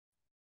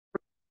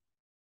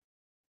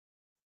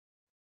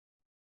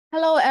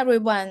Hello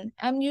everyone,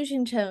 I'm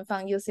Yuxin Chen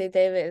from UC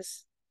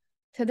Davis.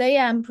 Today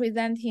I'm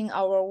presenting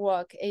our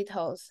work,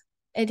 Atos.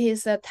 It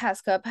is a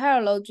task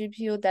parallel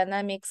GPU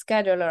dynamic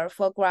scheduler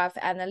for graph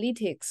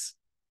analytics.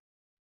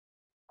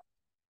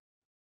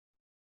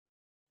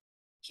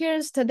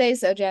 Here's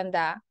today's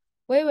agenda.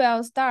 We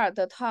will start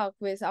the talk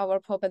with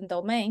our problem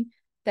domain,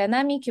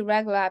 dynamic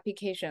irregular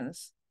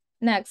applications.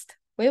 Next,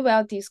 we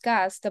will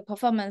discuss the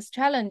performance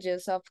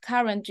challenges of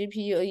current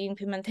GPU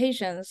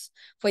implementations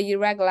for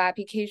irregular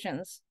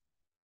applications.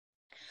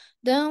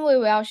 Then we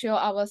will show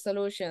our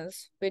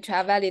solutions, which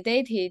are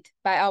validated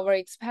by our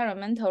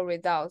experimental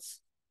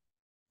results.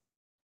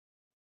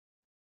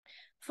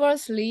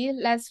 Firstly,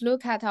 let's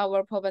look at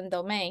our problem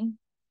domain.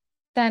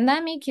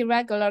 Dynamic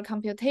irregular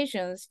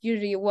computations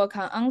usually work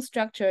on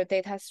unstructured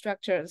data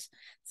structures,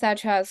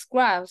 such as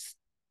graphs,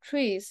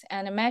 trees,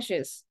 and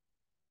meshes.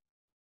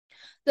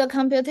 The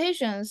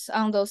computations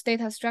on those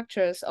data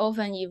structures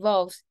often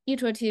involve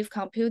iterative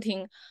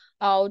computing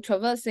or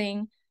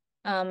traversing,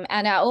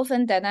 and are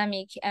often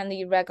dynamic and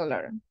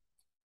irregular.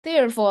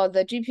 Therefore,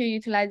 the GPU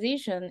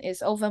utilization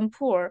is often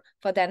poor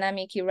for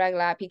dynamic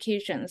irregular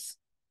applications.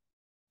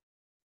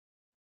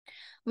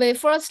 We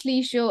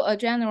firstly show a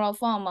general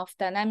form of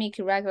dynamic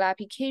irregular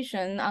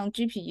application on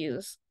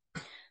GPUs.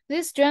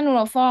 This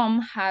general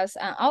form has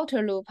an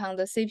outer loop on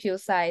the CPU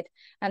side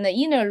and an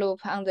inner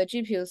loop on the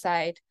GPU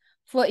side.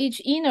 For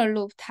each inner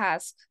loop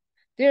task,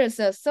 there is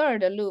a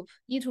third loop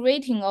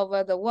iterating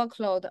over the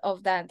workload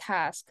of that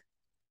task.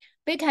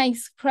 We can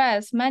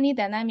express many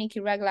dynamic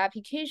irregular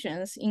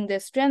applications in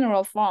this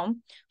general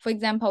form, for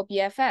example,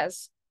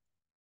 BFS.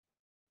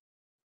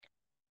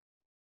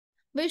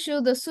 We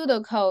show the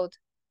pseudocode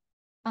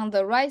on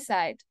the right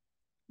side.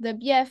 The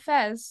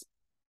BFS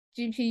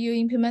GPU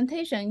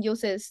implementation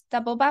uses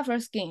double buffer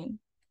scheme.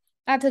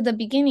 At the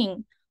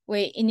beginning,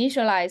 we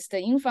initialize the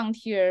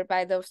in-frontier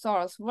by the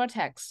source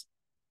vertex.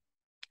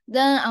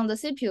 Then on the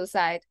CPU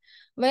side,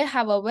 we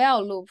have a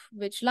while loop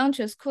which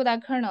launches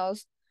CUDA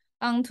kernels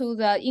onto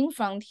the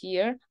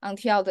in-frontier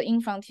until the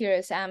in-frontier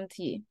is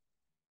empty.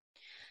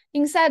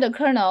 Inside the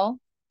kernel,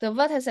 the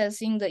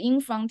vertices in the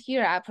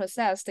in-frontier are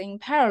processed in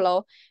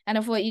parallel,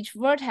 and for each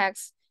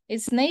vertex,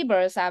 its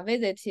neighbors are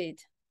visited.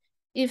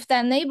 If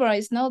that neighbor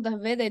is not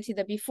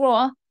visited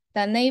before,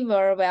 that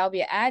neighbor will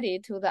be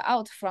added to the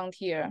out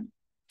frontier.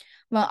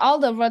 When all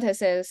the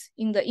vertices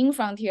in the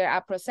in-frontier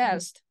are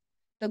processed,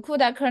 the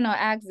CUDA kernel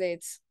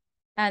exits,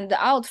 and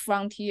the out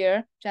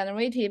frontier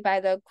generated by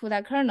the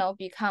CUDA kernel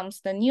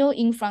becomes the new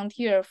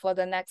in-frontier for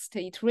the next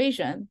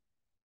iteration.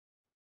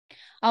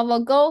 Our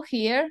goal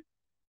here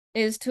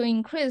is to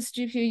increase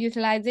GPU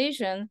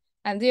utilization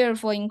and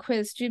therefore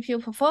increase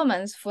GPU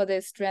performance for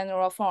this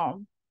general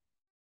form.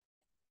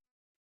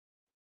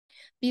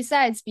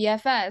 Besides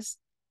BFS,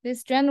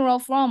 this general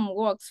form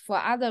works for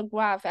other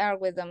graph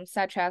algorithms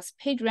such as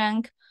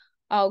PageRank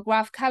or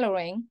graph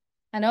coloring,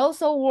 and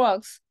also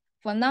works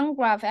for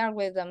non-graph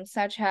algorithms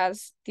such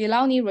as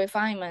Delaunay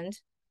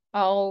refinement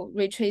or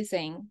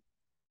retracing.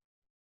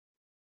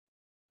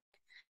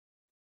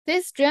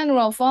 This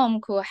general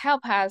form could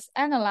help us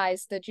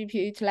analyze the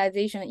GPU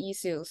utilization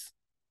issues.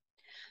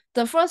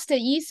 The first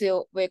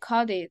issue, we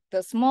called it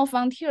the small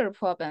frontier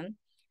problem,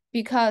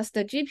 because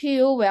the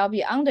GPU will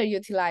be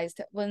underutilized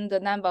when the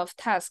number of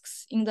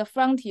tasks in the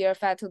frontier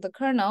fed to the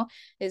kernel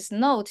is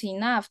not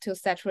enough to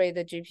saturate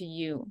the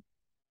GPU.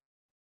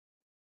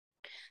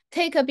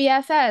 Take a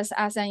BFS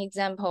as an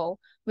example.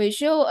 We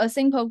show a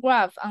simple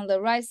graph on the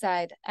right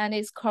side and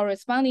its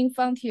corresponding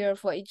frontier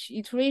for each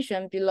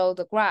iteration below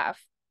the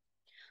graph.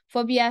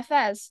 For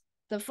BFS,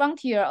 the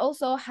frontier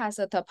also has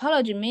a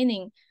topology,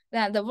 meaning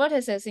that the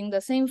vertices in the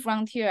same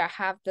frontier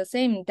have the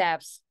same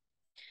depth.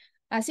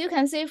 As you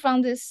can see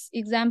from this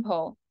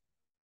example,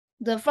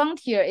 the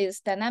frontier is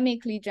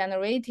dynamically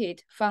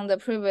generated from the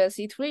previous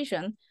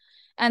iteration,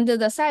 and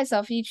the size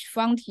of each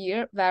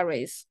frontier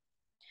varies.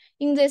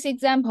 In this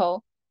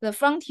example, the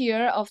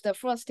frontier of the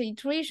first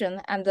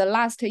iteration and the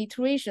last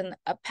iteration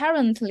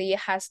apparently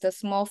has the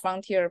small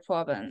frontier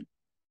problem.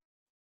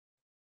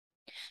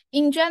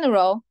 In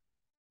general,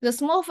 the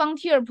small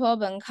frontier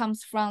problem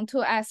comes from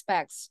two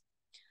aspects.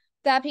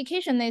 The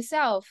application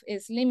itself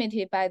is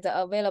limited by the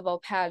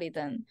available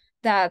parallelism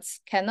that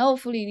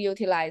cannot fully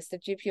utilize the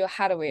GPU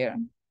hardware.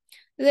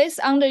 This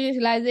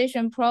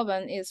underutilization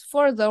problem is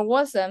further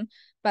worsened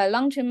by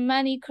launching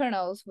many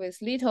kernels with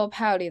little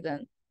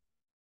parallelism.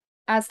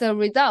 As the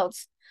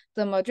result,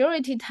 the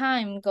majority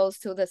time goes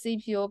to the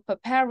CPU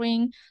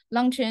preparing,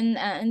 launching,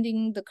 and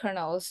ending the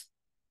kernels.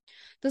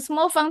 The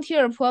small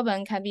frontier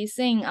problem can be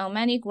seen on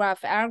many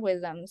graph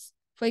algorithms.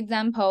 For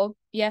example,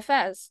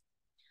 BFS.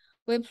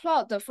 We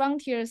plot the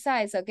frontier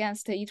size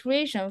against the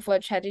iteration for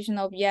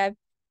traditional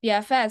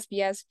BFS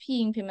BSP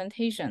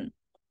implementation.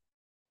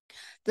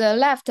 The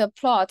left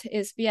plot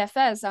is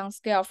BFS on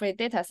scale-free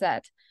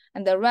dataset,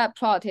 and the right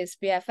plot is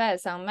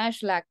BFS on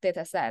mesh-like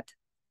dataset.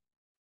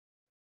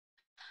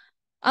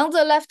 On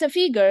the left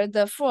figure,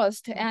 the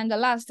first and the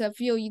last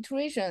few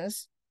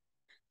iterations,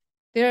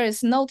 there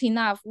is not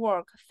enough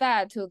work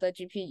fed to the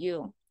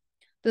GPU.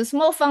 The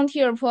small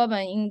frontier problem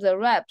in the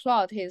red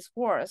plot is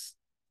worse.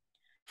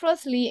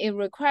 Firstly, it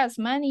requires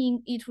many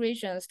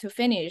iterations to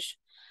finish,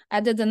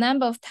 and the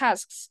number of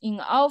tasks in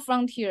all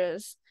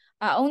frontiers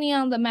are only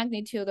on the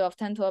magnitude of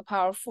 10 to the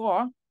power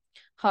 4.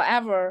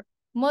 However,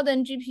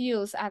 modern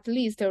GPUs at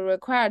least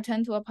require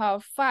 10 to the power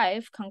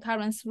 5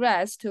 concurrent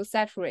threads to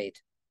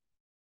saturate.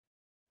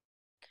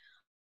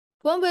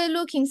 When we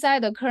look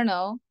inside the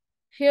kernel,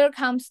 here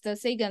comes the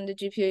second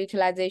GPU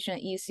utilization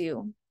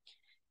issue.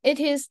 It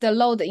is the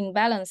load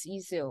imbalance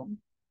issue.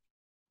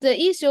 The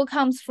issue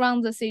comes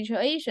from the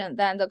situation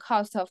that the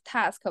cost of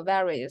task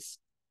varies.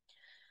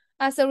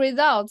 As a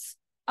result,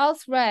 all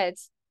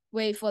threads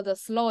wait for the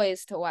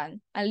slowest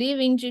one and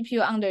leaving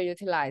GPU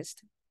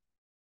underutilized.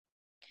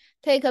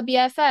 Take a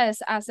BFS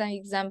as an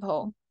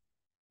example.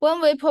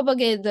 When we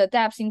propagate the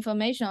depth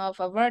information of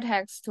a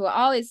vertex to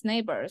all its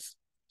neighbors,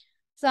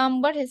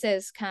 some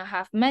vertices can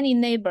have many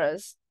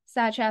neighbors,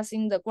 such as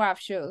in the graph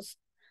shows.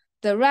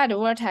 The red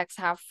vertex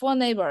have 4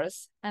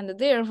 neighbors, and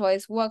therefore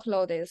its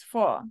workload is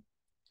 4.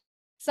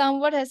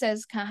 Some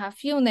vertices can have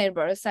few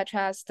neighbors, such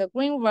as the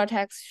green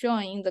vertex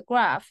shown in the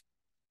graph,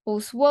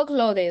 whose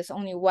workload is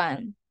only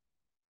 1.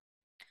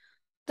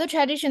 The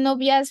traditional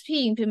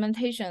BSP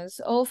implementations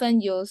often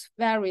use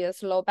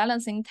various load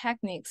balancing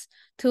techniques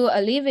to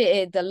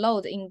alleviate the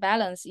load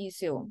imbalance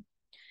issue,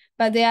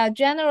 but they are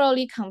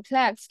generally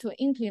complex to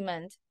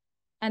implement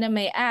and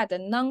may add a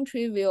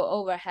non-trivial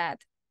overhead.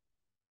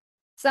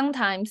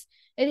 Sometimes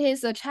it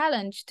is a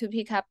challenge to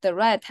pick up the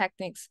right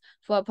techniques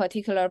for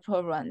particular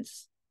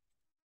programs.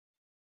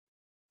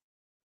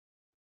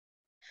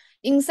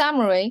 In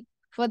summary,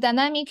 for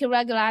dynamic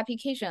irregular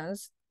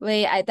applications,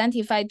 we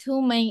identify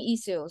 2 main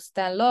issues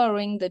that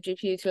lowering the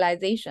GPU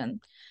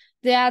utilization.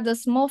 They are the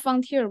small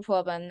frontier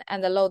problem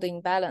and the load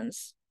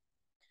imbalance.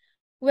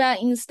 We are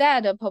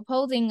instead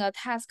proposing a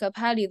task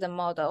parallel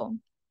model.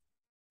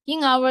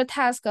 In our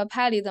task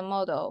parallel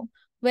model,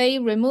 we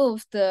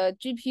remove the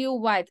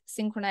GPU-wide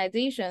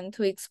synchronization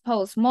to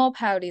expose more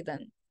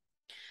parallelism,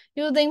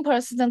 using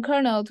persistent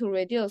kernel to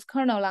reduce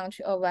kernel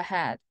launch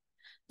overhead.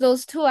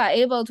 Those two are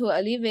able to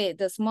alleviate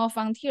the small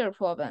frontier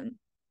problem.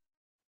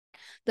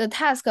 The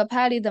task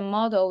parallel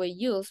model we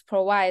use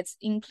provides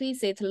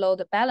implicit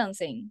load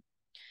balancing,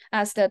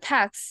 as the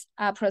tasks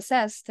are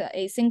processed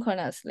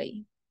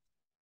asynchronously.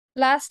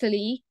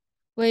 Lastly,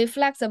 we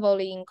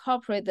flexibly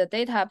incorporate the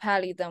data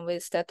parallelism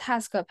with the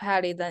task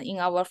parallelism in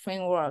our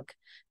framework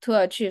to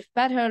achieve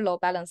better load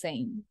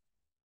balancing.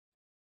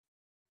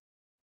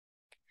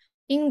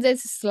 In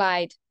this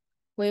slide,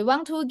 we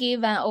want to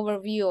give an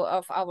overview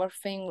of our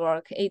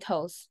framework,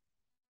 Atos.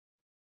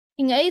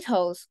 In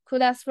Atos,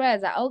 CUDA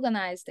threads are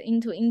organized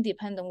into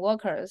independent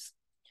workers.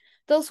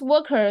 Those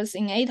workers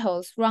in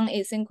Atos run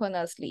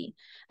asynchronously,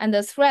 and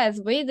the threads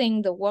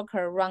within the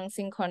worker run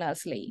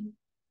synchronously.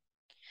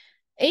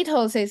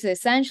 Atos is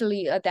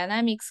essentially a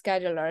dynamic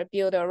scheduler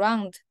built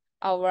around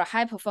our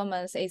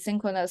high-performance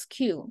asynchronous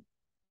queue.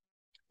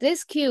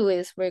 This queue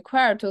is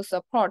required to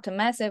support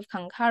massive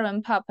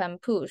concurrent pop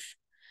and push.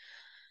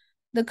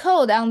 The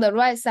code on the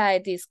right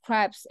side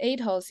describes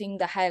Atos in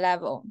the high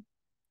level.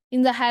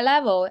 In the high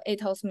level,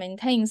 Atos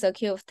maintains a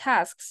queue of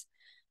tasks,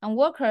 and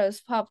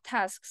workers pop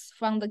tasks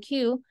from the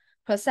queue,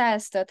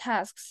 process the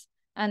tasks,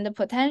 and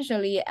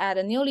potentially add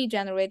a newly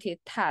generated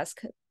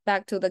task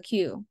back to the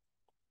queue.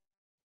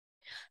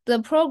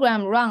 The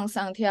program runs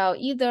until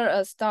either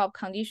a stop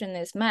condition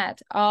is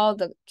met or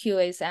the queue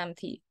is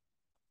empty.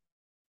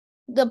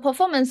 The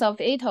performance of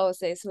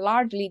Atos is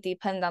largely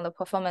dependent on the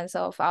performance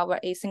of our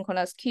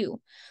asynchronous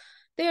queue.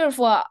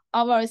 Therefore,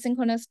 our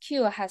asynchronous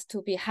queue has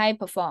to be high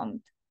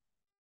performed.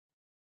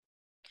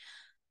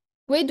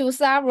 We do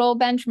several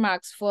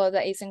benchmarks for the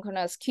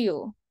asynchronous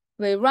queue.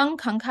 We run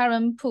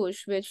concurrent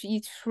push, which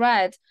each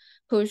thread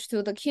push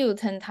to the queue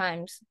 10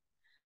 times.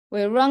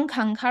 We run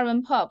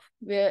concurrent pop,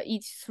 where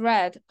each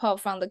thread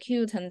pop from the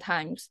queue 10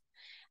 times.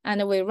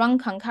 And we run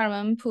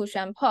concurrent push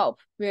and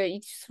pop, where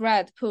each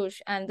thread push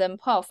and then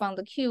pop from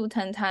the queue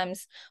 10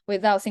 times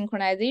without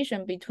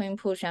synchronization between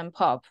push and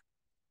pop.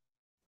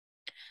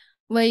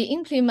 We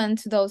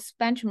implement those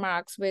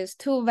benchmarks with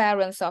 2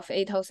 variants of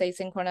Atos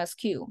asynchronous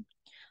queue.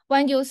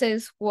 One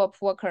uses warp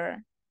worker,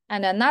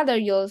 and another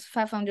uses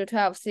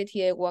 512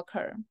 CTA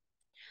worker.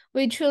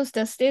 We choose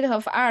the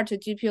state-of-art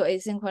GPU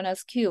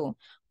asynchronous queue,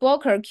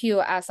 worker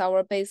queue, as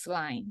our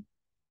baseline.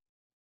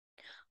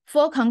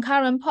 For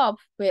concurrent pop,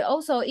 we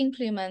also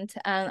implement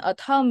an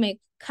atomic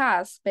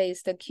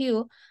class-based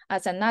queue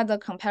as another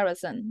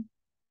comparison.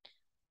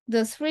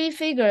 The 3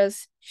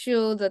 figures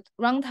show the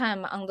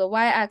runtime on the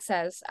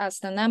y-axis as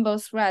the number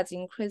of threads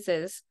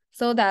increases,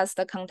 so does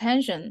the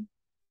contention.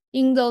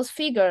 In those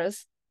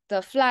figures,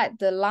 the flat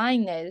the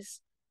line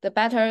is, the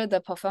better the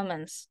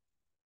performance.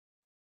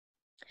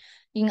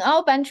 In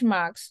all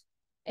benchmarks,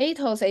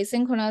 Atos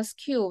asynchronous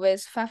queue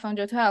with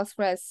 512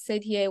 threads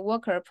CTA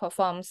worker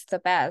performs the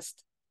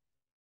best.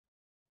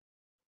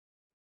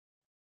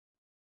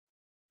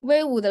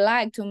 We would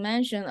like to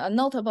mention a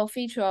notable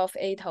feature of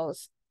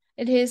Atos.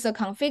 It is a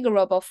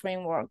configurable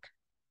framework.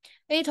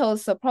 Atos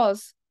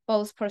supports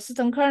both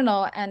persistent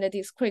kernel and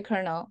discrete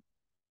kernel.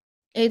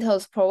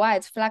 Atos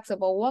provides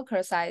flexible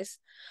worker size.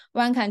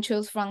 One can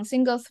choose from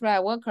single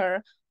thread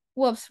worker,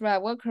 warp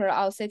thread worker,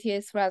 or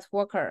CTA thread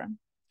worker.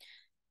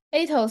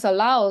 Atos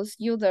allows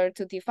user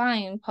to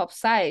define pop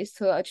size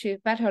to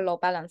achieve better load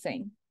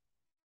balancing.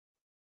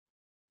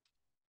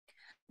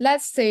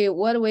 Let's see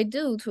what we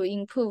do to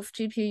improve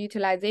GPU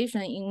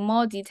utilization in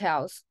more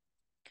details.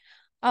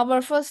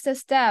 Our first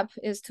step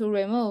is to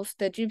remove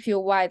the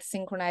GPU-wide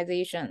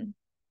synchronization.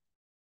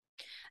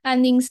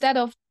 And instead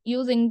of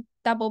using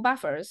double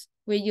buffers,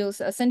 we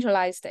use a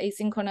centralized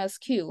asynchronous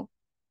queue.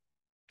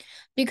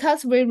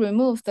 Because we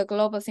remove the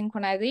global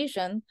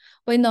synchronization,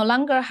 we no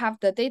longer have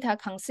the data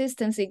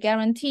consistency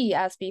guarantee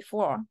as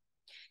before.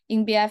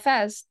 In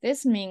BFS,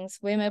 this means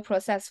we may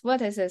process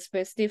vertices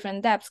with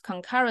different depths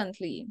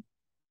concurrently.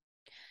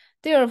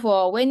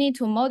 Therefore, we need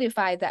to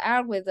modify the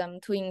algorithm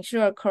to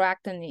ensure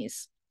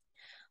correctness.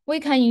 We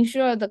can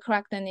ensure the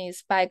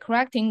correctness by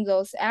correcting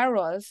those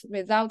errors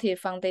resulting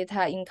from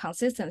data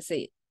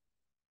inconsistency.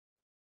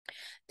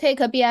 Take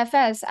a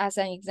BFS as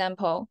an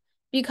example.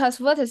 Because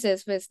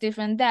vertices with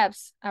different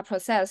depths are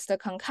processed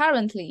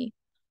concurrently,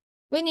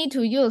 we need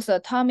to use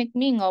atomic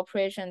mean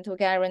operation to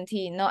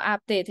guarantee no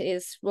update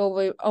is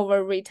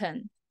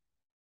overwritten.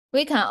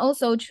 We can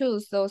also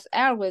choose those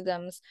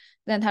algorithms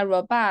that are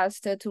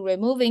robust to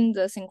removing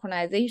the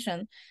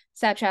synchronization,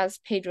 such as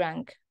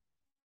PageRank.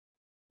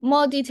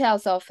 More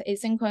details of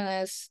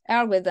asynchronous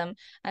algorithm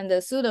and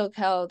the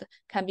pseudocode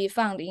can be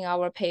found in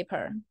our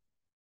paper.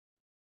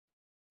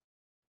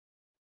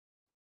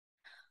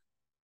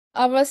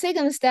 Our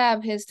second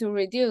step is to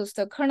reduce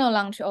the kernel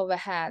launch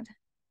overhead.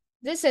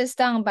 This is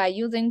done by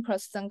using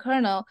persistent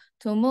kernel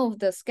to move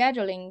the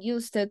scheduling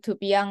used to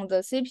be on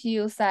the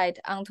CPU side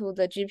onto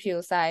the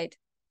GPU side.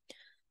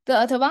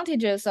 The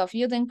advantages of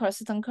using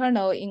persistent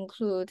kernel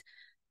include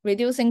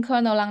reducing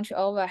kernel launch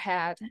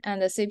overhead and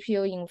the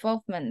CPU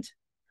involvement.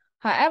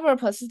 However,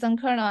 persistent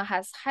kernel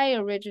has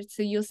higher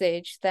register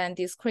usage than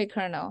discrete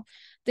kernel,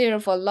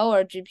 therefore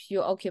lower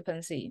GPU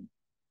occupancy.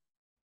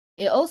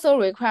 It also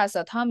requires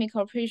atomic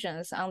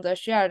operations on the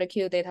shared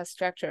queue data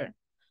structure.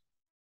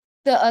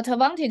 The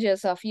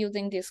advantages of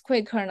using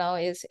discrete kernel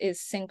is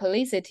its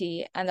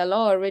simplicity and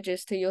lower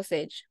register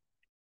usage.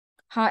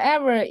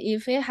 However,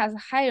 if it has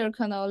higher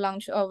kernel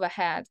launch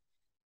overhead,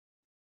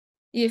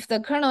 if the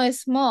kernel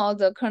is small,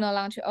 the kernel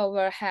launch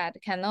overhead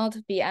cannot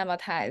be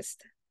amortized.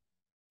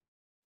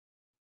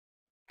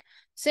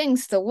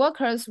 Since the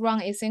workers run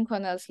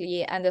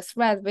asynchronously and the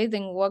thread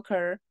within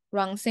worker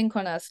run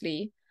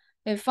synchronously,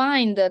 we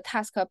find the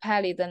task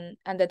paladin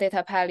and the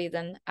data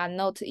paladin are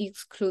not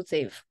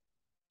exclusive.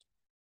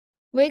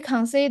 We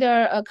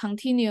consider a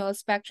continuous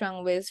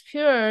spectrum with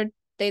pure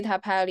data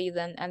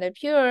paladin and a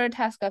pure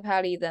task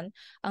paladin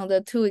on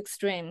the two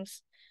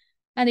extremes,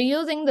 and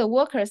using the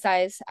worker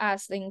size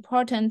as the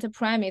important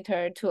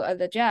parameter to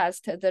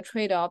adjust the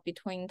trade-off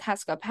between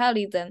task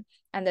paladin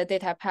and the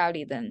data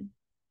paladin.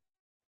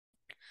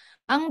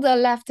 On the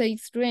left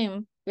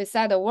extreme, we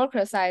set the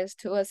worker size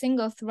to a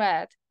single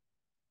thread.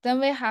 Then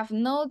we have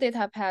no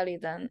data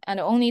paladin and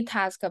only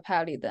task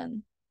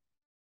paladin.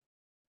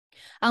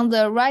 On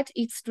the right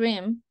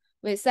extreme,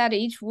 we set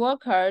each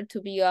worker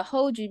to be a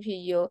whole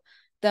GPU.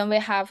 Then we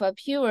have a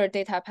pure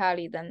data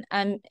paladin,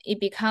 and it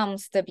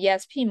becomes the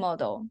BSP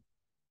model.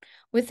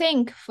 We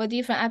think for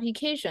different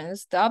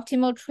applications, the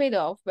optimal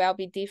trade-off will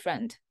be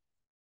different.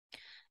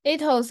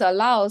 Atos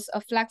allows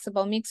a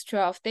flexible mixture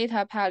of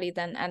data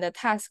paladin and a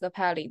task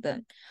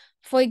paladin.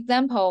 For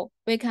example,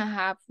 we can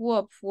have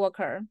warp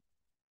worker,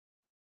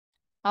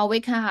 or we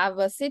can have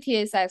a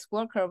CTA size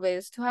worker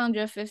with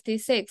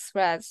 256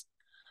 threads,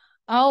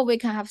 or we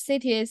can have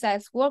CTA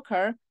size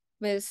worker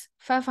with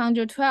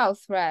 512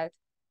 threads.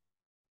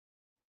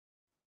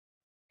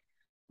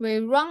 We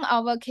run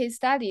our case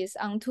studies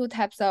on two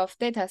types of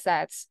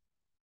datasets.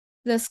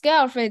 The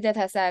scale-free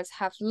datasets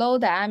have low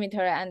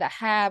diameter and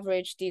high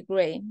average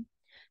degree.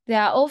 They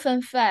are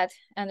often fat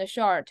and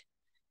short,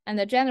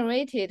 and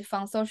generated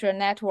from social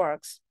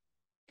networks.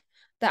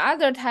 The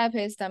other type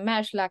is the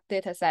mesh-like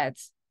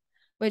datasets,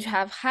 which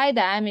have high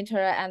diameter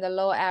and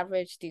low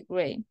average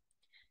degree.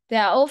 They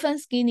are often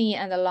skinny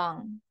and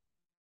long.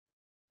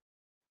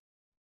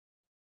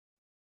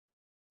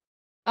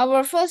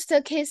 Our first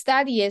case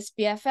study is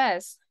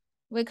BFS.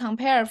 We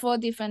compare 4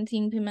 different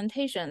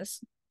implementations.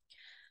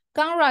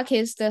 Gunrock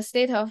is the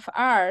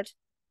state-of-art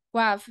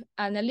graph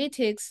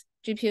analytics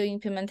GPU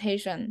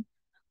implementation.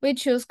 We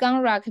choose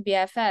Gunrock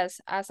BFS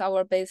as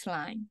our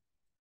baseline.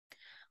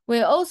 We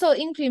also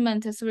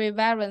implement 3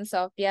 variants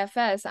of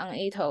BFS on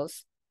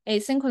Atos: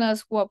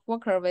 asynchronous warp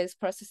worker with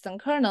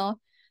persistent kernel,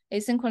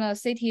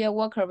 asynchronous CTA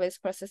worker with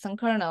persistent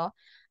kernel,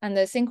 and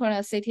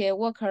asynchronous CTA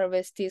worker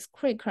with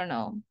discrete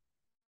kernel.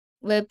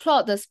 We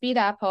plot the speed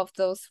up of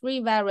those 3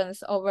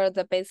 variants over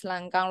the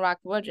baseline Gunrock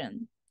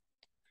version.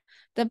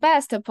 The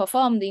best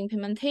performed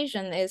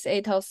implementation is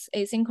Atos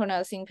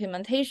asynchronous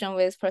implementation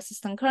with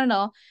persistent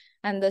kernel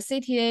and the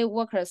CTA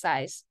worker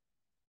size.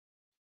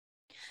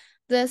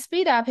 The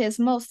speedup is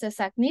most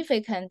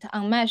significant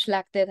on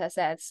mesh-like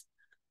datasets.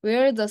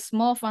 where the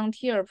small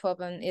frontier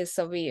problem is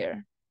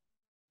severe.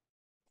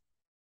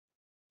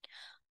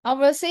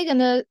 Our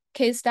second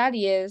case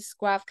study is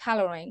graph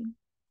coloring.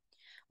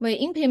 We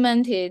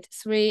implemented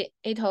 3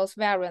 Atos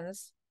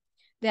variants.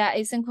 They are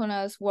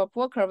asynchronous warp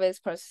worker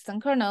with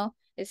persistent kernel,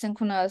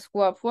 asynchronous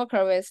warp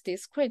worker with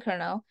discrete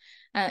kernel,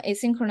 and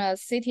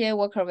asynchronous CTA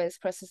worker with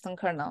persistent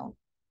kernel.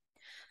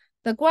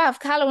 The graph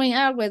coloring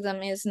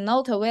algorithm is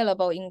not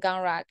available in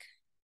GunRack.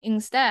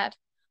 Instead,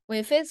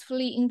 we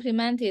faithfully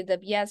implemented the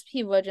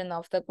BSP version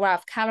of the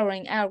graph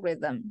coloring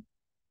algorithm.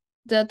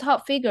 The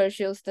top figure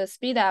shows the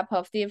speedup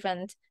of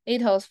different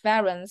Atos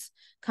variants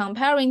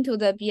comparing to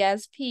the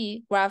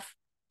BSP graph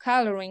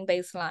coloring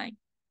baseline.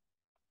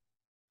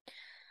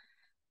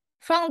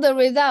 From the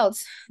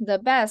results, the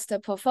best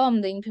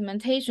performed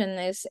implementation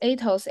is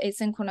Atos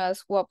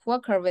asynchronous warp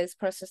worker with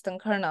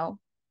persistent kernel.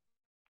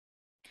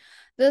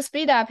 The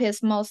speedup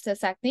is most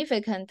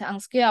significant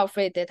on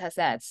scale-free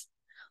datasets,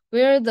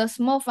 where the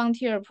small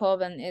frontier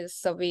problem is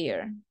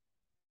severe.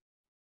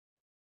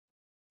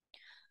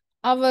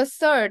 Our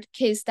third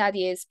case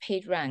study is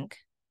PageRank.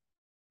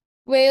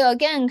 We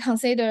again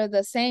consider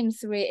the same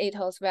 3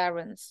 Atos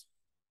variants.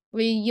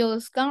 We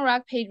use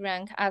GunRack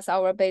PageRank as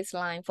our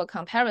baseline for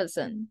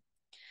comparison.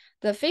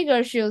 The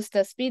figure shows the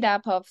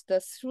speedup of the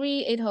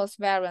 3 Atos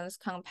variants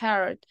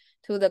compared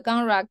to the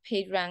GunRack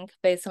PageRank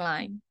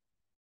baseline.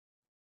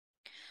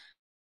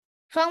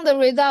 From the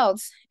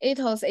results,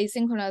 Atos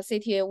asynchronous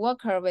CTA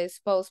worker with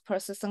both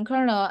persistent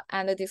kernel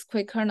and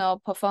discrete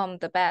kernel performed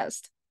the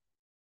best.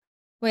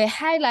 We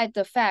highlight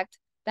the fact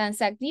that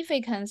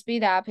significant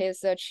speedup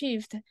is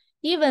achieved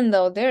even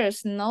though there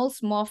is no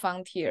small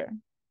frontier.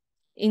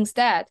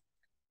 Instead,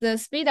 the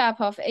speedup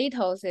of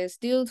Atos is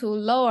due to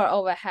lower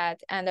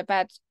overhead and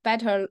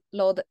better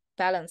load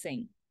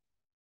balancing.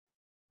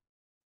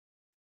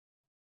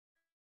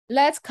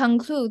 Let's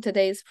conclude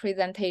today's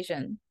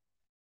presentation.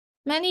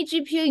 Many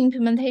GPU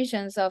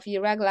implementations of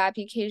irregular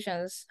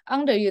applications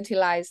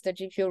underutilize the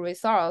GPU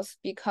resource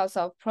because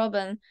of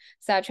problems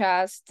such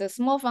as the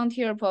small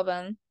frontier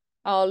problem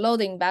or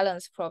loading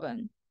balance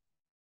problem.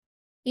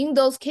 In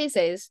those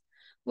cases,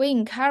 we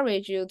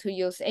encourage you to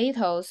use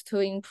Atos to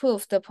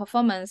improve the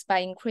performance by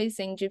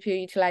increasing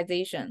GPU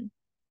utilization.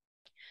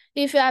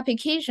 If your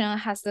application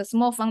has the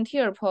small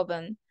frontier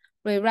problem,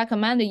 we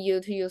recommend you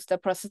to use the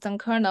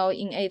persistent kernel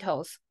in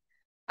Atos.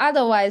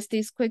 Otherwise,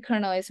 discrete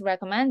kernel is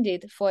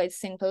recommended for its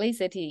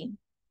simplicity.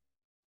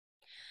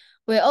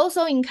 We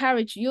also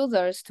encourage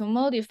users to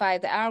modify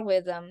the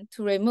algorithm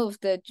to remove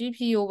the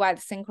GPU-wide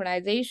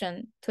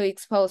synchronization to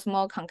expose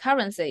more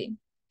concurrency.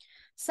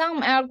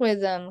 Some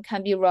algorithms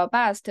can be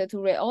robust to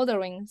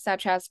reordering,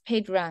 such as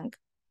PageRank.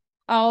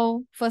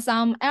 Or for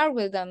some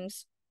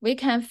algorithms, we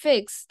can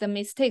fix the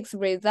mistakes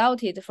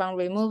resulted from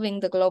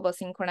removing the global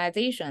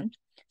synchronization,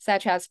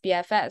 such as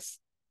BFS.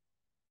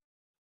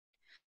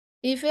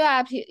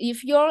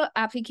 If your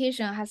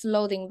application has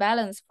loading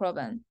balance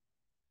problem,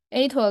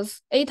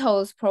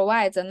 Atos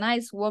provides a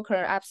nice worker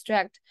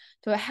abstract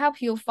to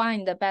help you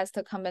find the best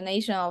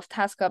combination of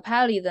task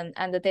parallelism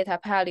and data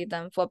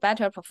parallelism for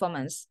better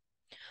performance.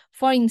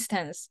 For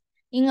instance,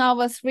 in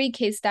our 3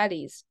 case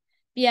studies,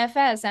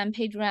 BFS and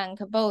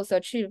PageRank both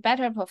achieve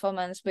better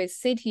performance with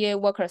CTA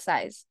worker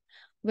size,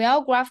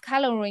 while graph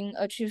coloring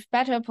achieves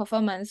better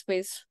performance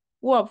with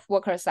warp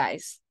worker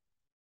size.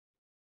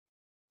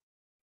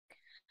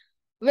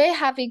 We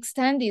have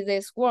extended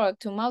this work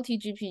to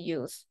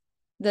multi-GPUs.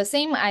 The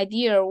same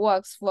idea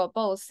works for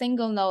both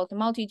single-node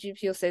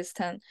multi-GPU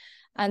systems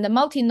and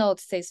multi-node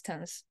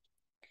systems.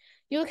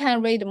 You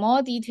can read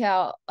more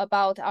detail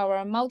about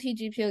our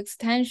multi-GPU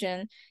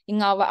extension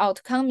in our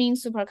outcoming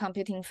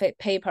supercomputing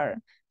paper,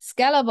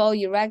 Scalable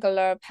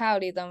Irregular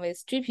Parallelism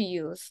with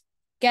GPUs,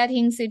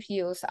 Getting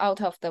CPUs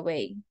Out of the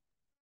Way.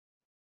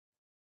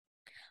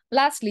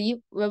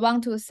 Lastly, we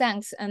want to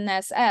thank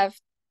NSF,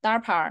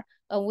 DARPA,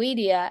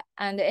 NVIDIA,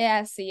 and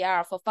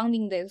ASCR for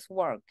funding this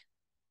work.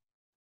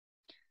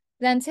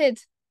 That's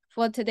it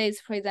for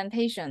today's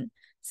presentation.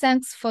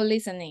 Thanks for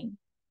listening.